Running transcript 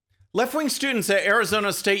Left-wing students at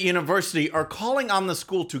Arizona State University are calling on the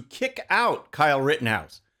school to kick out Kyle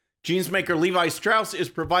Rittenhouse. Jeans maker Levi Strauss is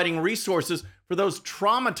providing resources for those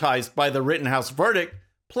traumatized by the Rittenhouse verdict.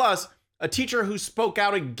 Plus, a teacher who spoke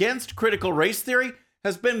out against critical race theory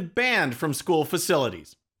has been banned from school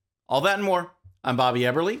facilities. All that and more. I'm Bobby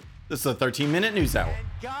Eberle. This is the 13-Minute News Hour. And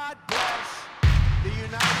God bless the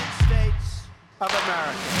United States of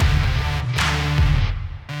America.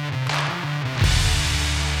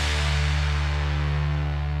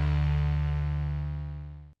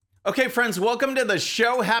 Okay, friends, welcome to the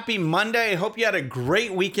show. Happy Monday. I hope you had a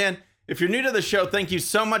great weekend. If you're new to the show, thank you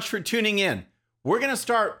so much for tuning in. We're going to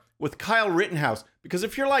start with Kyle Rittenhouse, because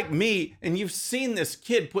if you're like me and you've seen this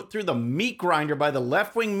kid put through the meat grinder by the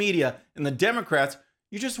left-wing media and the Democrats,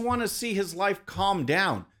 you just want to see his life calm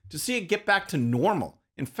down, to see it get back to normal.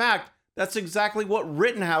 In fact, that's exactly what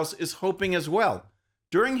Rittenhouse is hoping as well.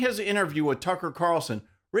 During his interview with Tucker Carlson,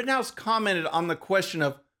 Rittenhouse commented on the question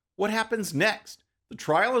of what happens next. The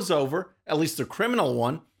trial is over, at least the criminal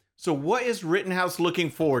one, so what is Rittenhouse looking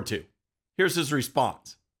forward to? Here's his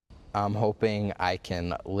response. I'm hoping I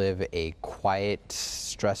can live a quiet,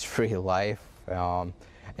 stress-free life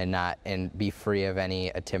and be free of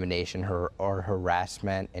any intimidation or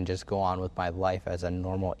harassment, and just go on with my life as a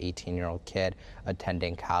normal 18-year-old kid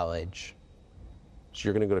attending college. So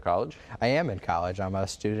you're going to go to college? I am in college. I'm a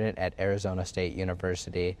student at Arizona State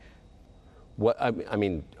University. What I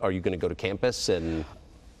mean, are you going to go to campus? And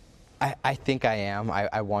I think I am.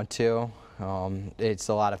 I want to. It's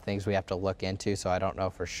a lot of things we have to look into, so I don't know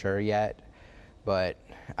for sure yet. But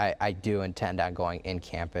I do intend on going in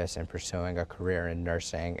campus and pursuing a career in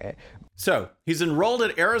nursing. So he's enrolled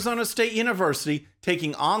at Arizona State University,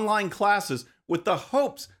 taking online classes with the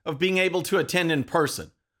hopes of being able to attend in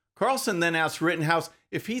person. Carlson then asked Rittenhouse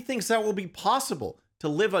if he thinks that will be possible to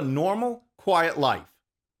live a normal, quiet life.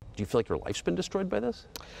 Do you feel like your life's been destroyed by this?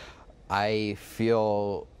 I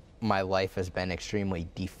feel my life has been extremely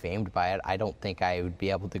defamed by it. I don't think I would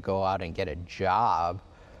be able to go out and get a job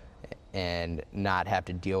and not have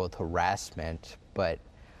to deal with harassment. But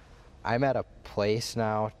I'm at a place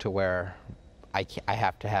now to where I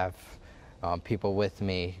have to have people with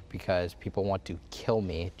me, because people want to kill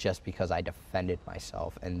me just because I defended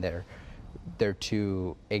myself, and they're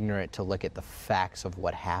too ignorant to look at the facts of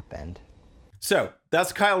what happened. So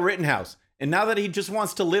that's Kyle Rittenhouse. And now that he just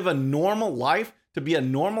wants to live a normal life, to be a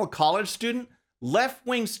normal college student,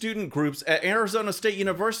 left-wing student groups at Arizona State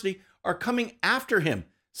University are coming after him,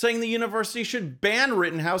 saying the university should ban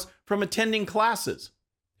Rittenhouse from attending classes.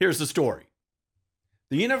 Here's the story.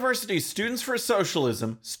 The university's Students for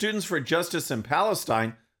Socialism, Students for Justice in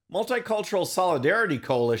Palestine, Multicultural Solidarity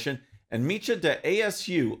Coalition, and Micha de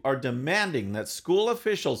ASU are demanding that school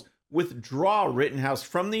officials withdraw Rittenhouse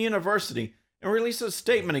from the university and release a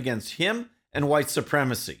statement against him and white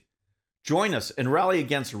supremacy. Join us and rally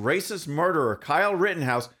against racist murderer Kyle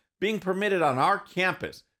Rittenhouse being permitted on our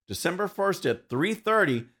campus December 1st at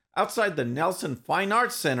 3:30 outside the Nelson Fine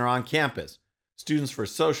Arts Center on campus. Students for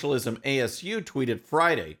Socialism ASU tweeted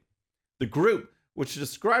Friday. The group, which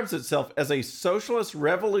describes itself as a socialist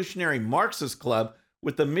revolutionary Marxist club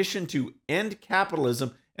with the mission to end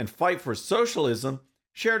capitalism and fight for socialism,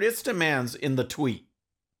 shared its demands in the tweet.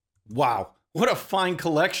 Wow, what a fine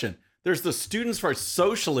collection. There's the Students for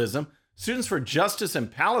Socialism, Students for Justice in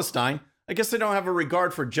Palestine. I guess they don't have a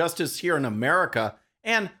regard for justice here in America,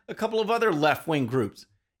 and a couple of other left-wing groups.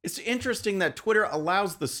 It's interesting that Twitter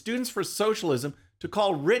allows the Students for Socialism to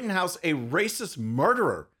call Rittenhouse a racist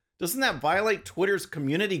murderer. Doesn't that violate Twitter's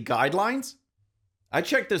community guidelines? I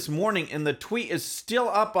checked this morning and the tweet is still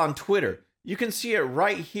up on Twitter. You can see it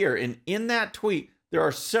right here, and in that tweet, there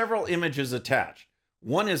are several images attached.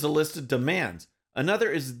 One is a list of demands. Another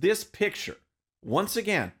is this picture. Once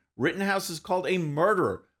again, Rittenhouse is called a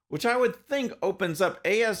murderer, which I would think opens up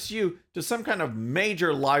ASU to some kind of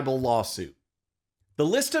major libel lawsuit. The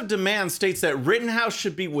list of demands states that Rittenhouse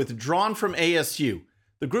should be withdrawn from ASU.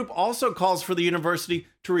 The group also calls for the university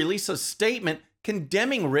to release a statement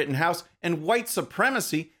condemning Rittenhouse and white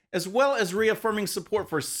supremacy, as well as reaffirming support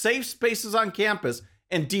for safe spaces on campus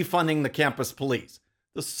and defunding the campus police.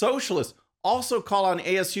 The socialists also call on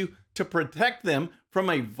ASU to protect them from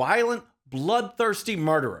a violent, bloodthirsty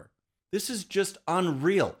murderer. This is just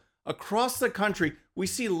unreal. Across the country, we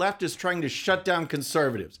see leftists trying to shut down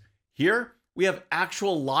conservatives. Here, we have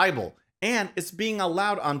actual libel, and it's being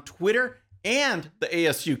allowed on Twitter and the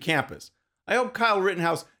ASU campus. I hope Kyle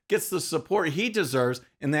Rittenhouse gets the support he deserves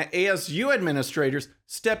and that ASU administrators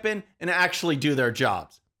step in and actually do their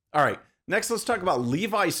jobs. All right, next let's talk about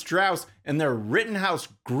Levi Strauss and their Rittenhouse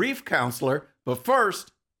grief counselor. But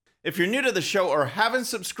first, if you're new to the show or haven't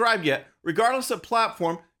subscribed yet, regardless of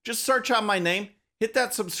platform, just search out my name, hit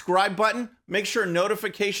that subscribe button, make sure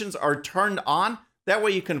notifications are turned on. That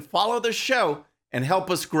way you can follow the show and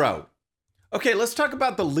help us grow. Okay, let's talk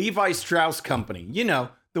about the Levi Strauss Company. You know,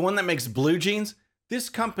 the one that makes blue jeans. This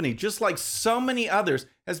company, just like so many others,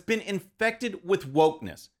 has been infected with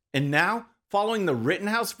wokeness. And now, following the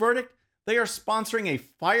Rittenhouse verdict, they are sponsoring a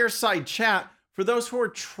fireside chat for those who are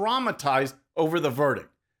traumatized over the verdict.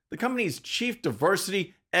 The company's chief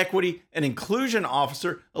diversity, equity, and inclusion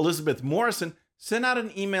officer, Elizabeth Morrison, sent out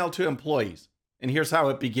an email to employees. And here's how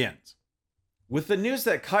it begins. With the news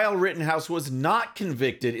that Kyle Rittenhouse was not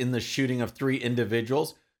convicted in the shooting of 3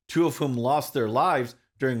 individuals, 2 of whom lost their lives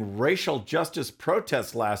during racial justice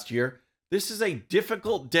protests last year, this is a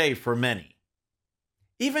difficult day for many.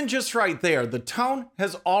 Even just right there, the tone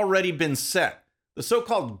has already been set. The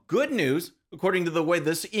so-called good news, according to the way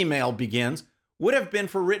this email begins, would have been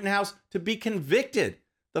for Rittenhouse to be convicted.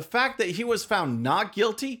 The fact that he was found not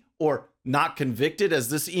guilty, or not convicted as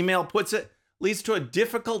this email puts it, leads to a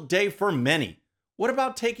difficult day for many. What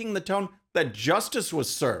about taking the tone that justice was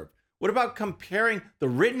served? What about comparing the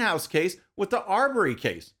Rittenhouse case with the Arbery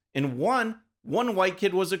case? In one white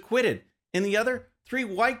kid was acquitted. In the other, 3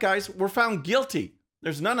 white guys were found guilty.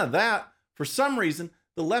 There's none of that. For some reason,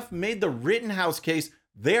 the left made the Rittenhouse case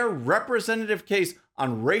their representative case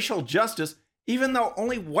on racial justice, even though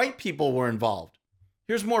only white people were involved.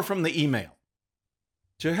 Here's more from the email.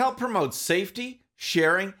 To help promote safety,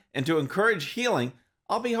 sharing, and to encourage healing,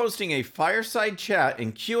 I'll be hosting a fireside chat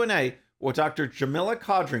and Q&A with Dr. Jamila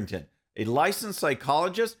Codrington, a licensed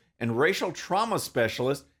psychologist and racial trauma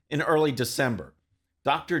specialist, in early December.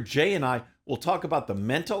 Dr. J and I will talk about the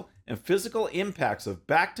mental and physical impacts of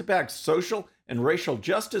back-to-back social and racial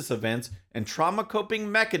justice events and trauma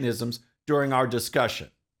coping mechanisms during our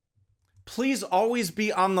discussion. Please always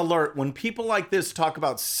be on the alert when people like this talk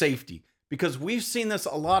about safety, because we've seen this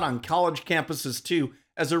a lot on college campuses too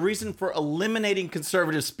as a reason for eliminating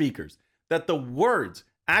conservative speakers, that the words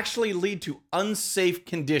actually lead to unsafe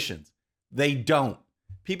conditions. They don't.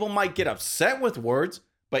 People might get upset with words,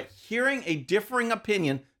 but hearing a differing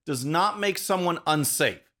opinion does not make someone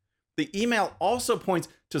unsafe. The email also points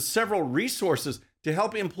to several resources to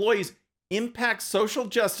help employees impact social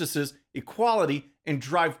justices, equality, and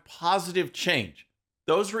drive positive change.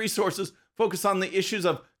 Those resources focus on the issues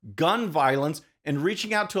of gun violence and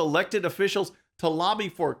reaching out to elected officials to lobby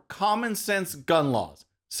for common sense gun laws.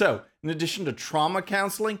 So, in addition to trauma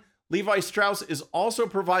counseling, Levi Strauss is also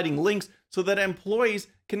providing links so that employees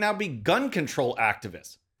can now be gun control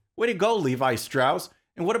activists. Way to go, Levi Strauss.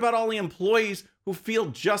 And what about all the employees who feel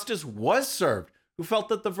justice was served, who felt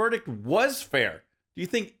that the verdict was fair? Do you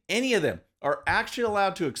think any of them are actually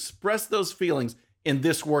allowed to express those feelings in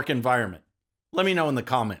this work environment? Let me know in the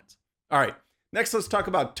comments. All right, next let's talk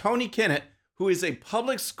about Tony Kinnett, who is a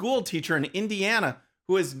public school teacher in Indiana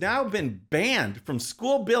who has now been banned from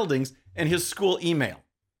school buildings and his school email.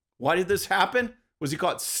 Why did this happen? Was he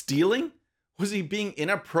caught stealing? Was he being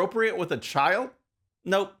inappropriate with a child?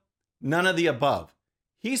 Nope, none of the above.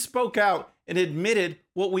 He spoke out and admitted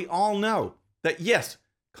what we all know, that yes,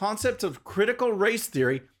 concepts of critical race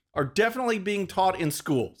theory are definitely being taught in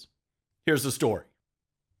schools. Here's the story.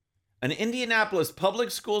 An Indianapolis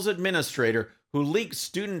public schools administrator who leaked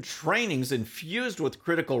student trainings infused with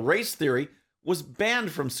critical race theory was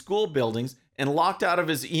banned from school buildings and locked out of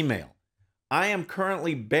his email. I am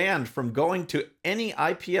currently banned from going to any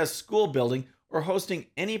IPS school building or hosting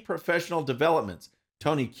any professional developments,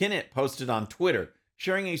 Tony Kinnett posted on Twitter,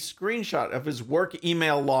 sharing a screenshot of his work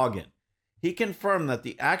email login. He confirmed that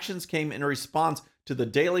the actions came in response to the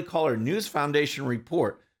Daily Caller News Foundation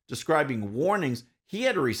report describing warnings he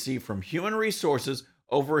had received from human resources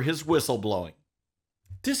over his whistleblowing.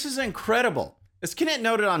 This is incredible. As Kinnett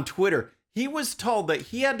noted on Twitter, he was told that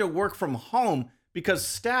he had to work from home because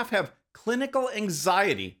staff have clinical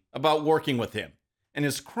anxiety about working with him, and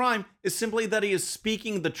his crime is simply that he is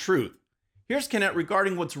speaking the truth. Here's Kinnett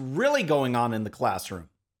regarding what's really going on in the classroom.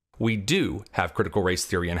 We do have critical race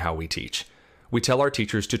theory in how we teach. We tell our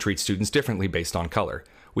teachers to treat students differently based on color.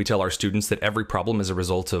 We tell our students that every problem is a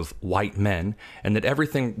result of white men, and that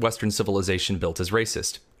everything Western civilization built is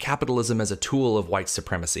racist. Capitalism as a tool of white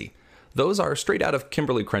supremacy. Those are straight out of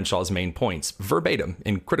Kimberly Crenshaw's main points, verbatim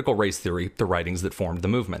in Critical Race Theory, the writings that formed the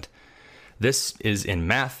movement. This is in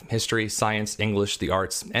math, history, science, English, the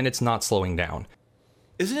arts, and it's not slowing down.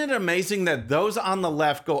 Isn't it amazing that those on the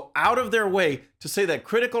left go out of their way to say that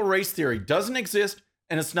critical race theory doesn't exist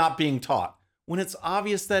and it's not being taught, when it's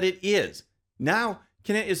obvious that it is? Now,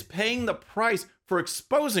 Kinnett is paying the price for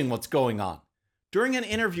exposing what's going on. During an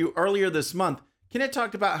interview earlier this month, Kenneth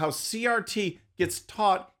talked about how CRT gets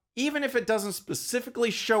taught even if it doesn't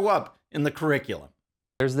specifically show up in the curriculum.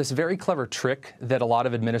 There's this very clever trick that a lot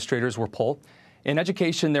of administrators will pull. In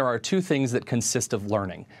education, there are two things that consist of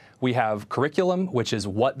learning. We have curriculum, which is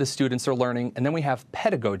what the students are learning, and then we have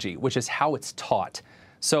pedagogy, which is how it's taught.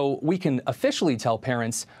 So we can officially tell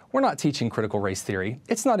parents, we're not teaching critical race theory.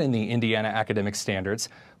 It's not in the Indiana academic standards.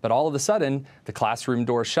 But all of a sudden, the classroom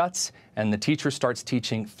door shuts and the teacher starts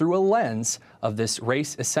teaching through a lens of this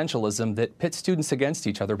race essentialism that pits students against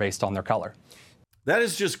each other based on their color. That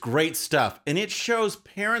is just great stuff, and it shows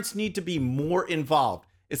parents need to be more involved.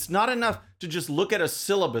 It's not enough to just look at a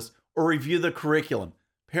syllabus or review the curriculum.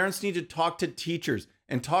 Parents need to talk to teachers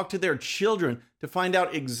and talk to their children to find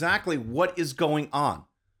out exactly what is going on.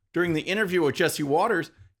 During the interview with Jesse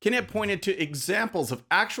Waters, Kenneth pointed to examples of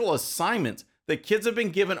actual assignments that kids have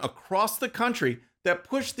been given across the country that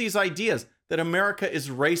push these ideas that America is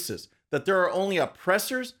racist, that there are only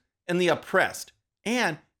oppressors and the oppressed,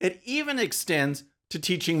 and it even extends to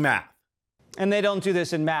teaching math. And they don't do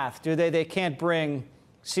this in math, do they? They can't bring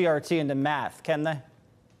CRT into math, can they?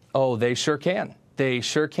 Oh, they sure can. They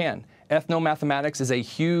sure can. Ethnomathematics is a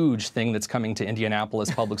huge thing that's coming to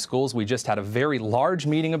Indianapolis public schools. We just had a very large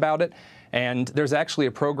meeting about it, and there's actually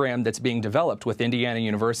a program that's being developed with Indiana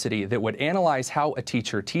University that would analyze how a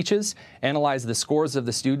teacher teaches, analyze the scores of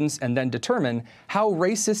the students, and then determine how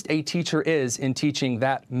racist a teacher is in teaching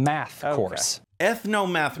that math course.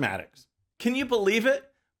 Ethnomathematics. Can you believe it?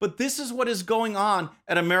 But this is what is going on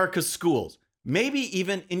at America's schools, maybe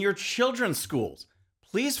even in your children's schools.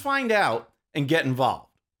 Please find out and get involved.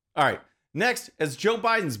 All right, next, as Joe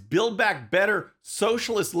Biden's Build Back Better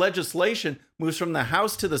socialist legislation moves from the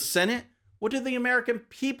House to the Senate, what do the American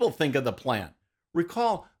people think of the plan?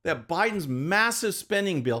 Recall that Biden's massive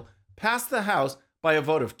spending bill passed the House by a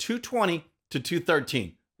vote of 220 to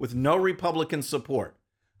 213 with no Republican support.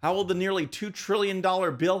 How will the nearly $2 trillion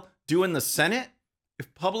bill do in the Senate?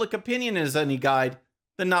 If public opinion is any guide,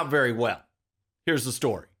 then not very well. Here's the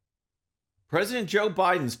story. President Joe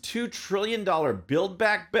Biden's $2 trillion Build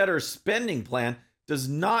Back Better spending plan does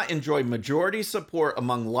not enjoy majority support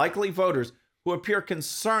among likely voters who appear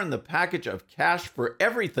concerned the package of cash for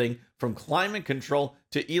everything from climate control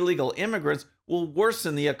to illegal immigrants will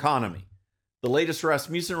worsen the economy. The latest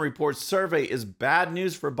Rasmussen Report survey is bad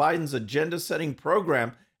news for Biden's agenda-setting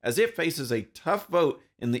program as it faces a tough vote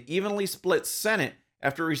in the evenly split Senate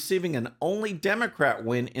after receiving an only Democrat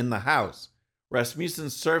win in the House.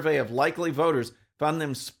 Rasmussen's survey of likely voters found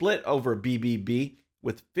them split over BBB,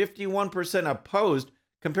 with 51% opposed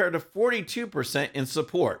compared to 42% in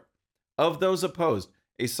support. Of those opposed,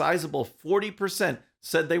 a sizable 40%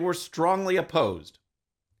 said they were strongly opposed.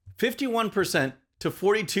 51% to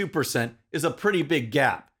 42% is a pretty big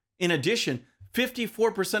gap. In addition,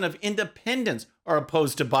 54% of independents are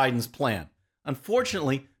opposed to Biden's plan.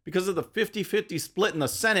 Unfortunately, because of the 50-50 split in the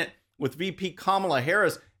Senate, with VP Kamala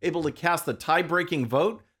Harris able to cast the tie-breaking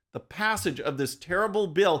vote, the passage of this terrible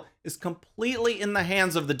bill is completely in the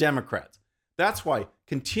hands of the Democrats. That's why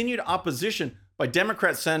continued opposition by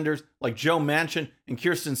Democrat senators like Joe Manchin and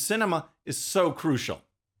Kyrsten Sinema is so crucial.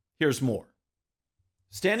 Here's more.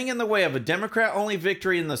 Standing in the way of a Democrat-only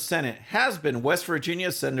victory in the Senate has been West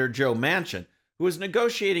Virginia Senator Joe Manchin, who is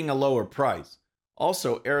negotiating a lower price.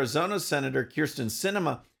 Also, Arizona Senator Kyrsten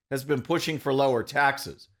Sinema has been pushing for lower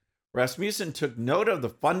taxes. Rasmussen took note of the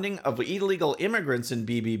funding of illegal immigrants in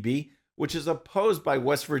BBB, which is opposed by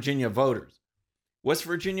West Virginia voters. West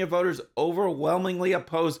Virginia voters overwhelmingly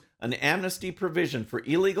oppose an amnesty provision for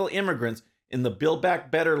illegal immigrants in the Build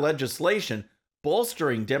Back Better legislation,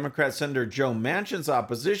 bolstering Democrat Senator Joe Manchin's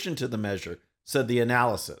opposition to the measure, said the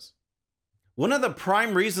analysis. One of the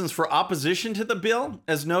prime reasons for opposition to the bill,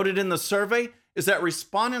 as noted in the survey, is that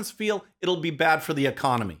respondents feel it'll be bad for the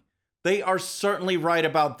economy. They are certainly right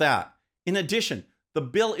about that. In addition, the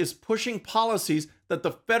bill is pushing policies that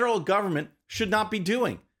the federal government should not be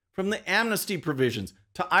doing, from the amnesty provisions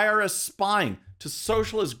to IRS spying to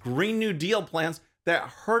socialist Green New Deal plans that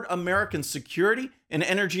hurt American security and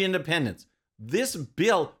energy independence. This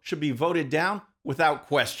bill should be voted down without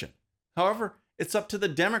question. However, it's up to the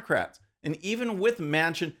Democrats, and even with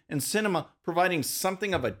Manchin and Sinema providing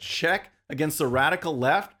something of a check against the radical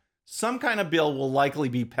left, some kind of bill will likely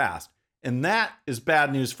be passed, and that is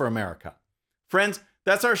bad news for America. Friends,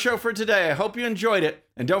 that's our show for today. I hope you enjoyed it,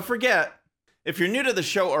 and don't forget, if you're new to the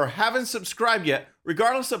show or haven't subscribed yet,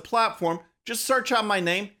 regardless of platform, just search out my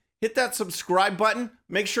name, hit that subscribe button,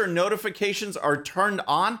 make sure notifications are turned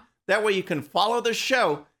on. That way you can follow the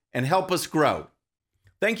show and help us grow.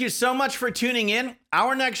 Thank you so much for tuning in.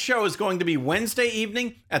 Our next show is going to be Wednesday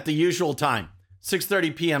evening at the usual time,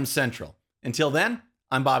 6:30 p.m. Central. Until then,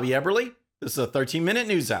 I'm Bobby Eberle. This is a 13-minute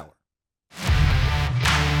news hour.